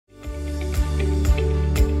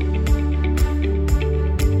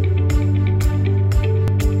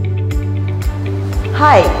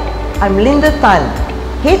Hi, I'm Linda Tan,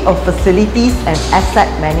 Head of Facilities and Asset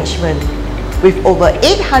Management. With over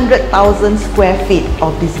 800,000 square feet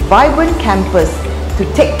of this vibrant campus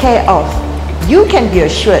to take care of, you can be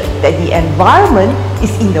assured that the environment is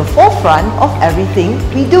in the forefront of everything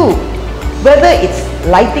we do. Whether it's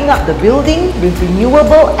lighting up the building with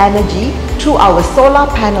renewable energy through our solar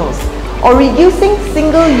panels, or reducing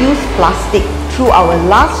single-use plastic through our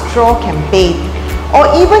Last Straw campaign, or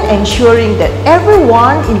even ensuring that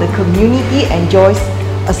everyone in the community enjoys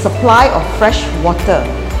a supply of fresh water.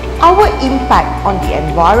 Our impact on the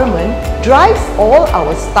environment drives all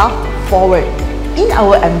our staff forward in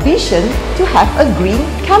our ambition to have a green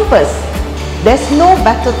campus. There's no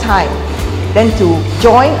better time than to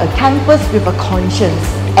join a campus with a conscience,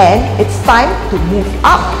 and it's time to move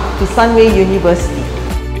up to Sunway University.